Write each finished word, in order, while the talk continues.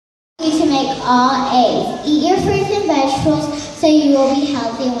make all A's. Eat your fruits and vegetables so you will be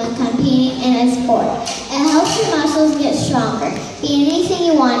healthy when competing in a sport. It helps your muscles get stronger. Be anything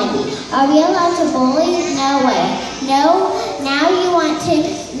you want to be. Are we allowed to bully? No way. No, now you want to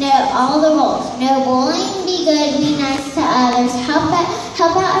know all the rules. No bullying, be good, be nice to others, help out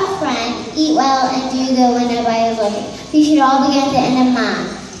a friend, eat well, and do good when nobody is looking. We should all begin at the end of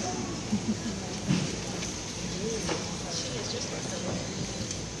mine.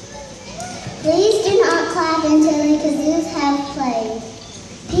 Please do not clap until the kazoos have played.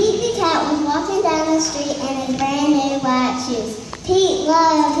 Pete the cat was walking down the street in his brand new white shoes. Pete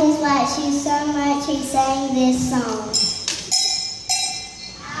loved his white shoes so much he sang this song.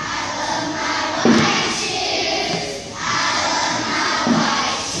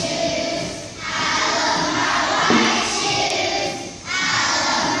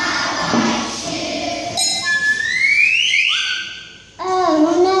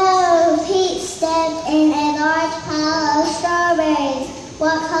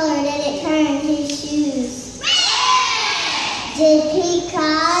 What color did it turn his shoes? Red! Did Pete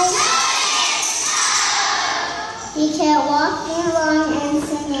cry? No! He kept walking along and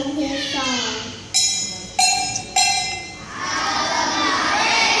singing his song.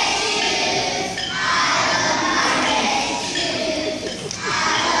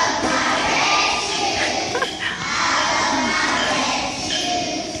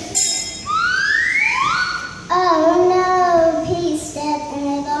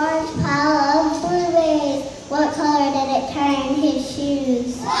 What color did it turn his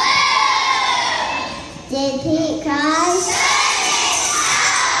shoes? Blue! Did Pete cry? No!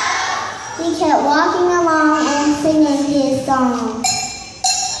 He kept walking along and singing his song.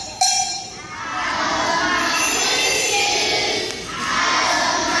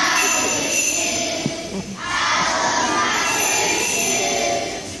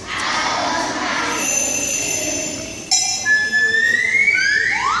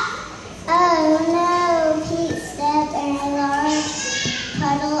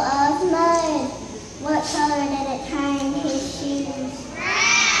 What color did it turn his shoes?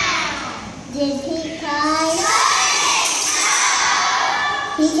 Brown! Did Pete cry? No!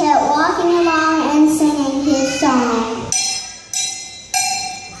 He kept walking along and singing his song.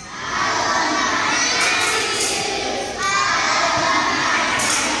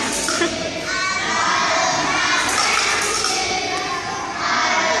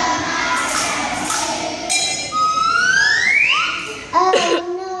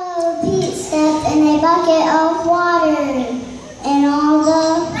 In a bucket of water, and all the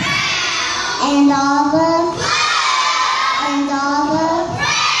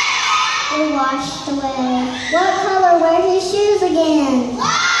were washed away. What color were his shoes again?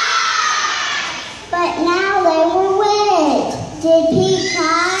 White! But now they were wet. Did Pete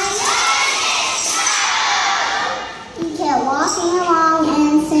cry? No! He kept walking along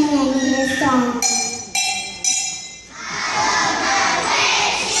and singing his song.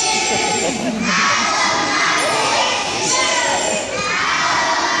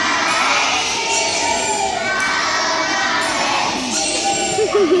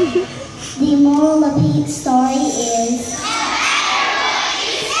 The moral of Pete's story is, no matter what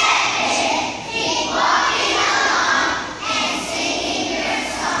you say, keep walking along and singing your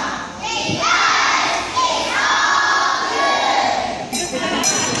song,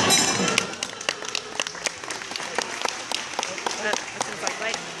 because it's all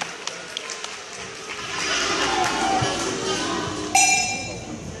good.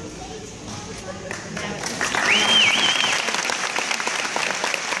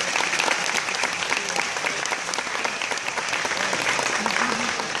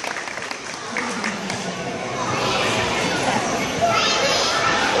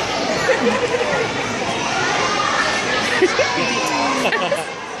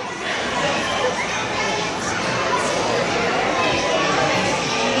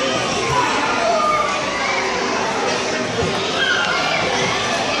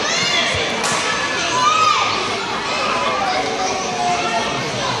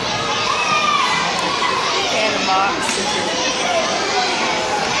 Box.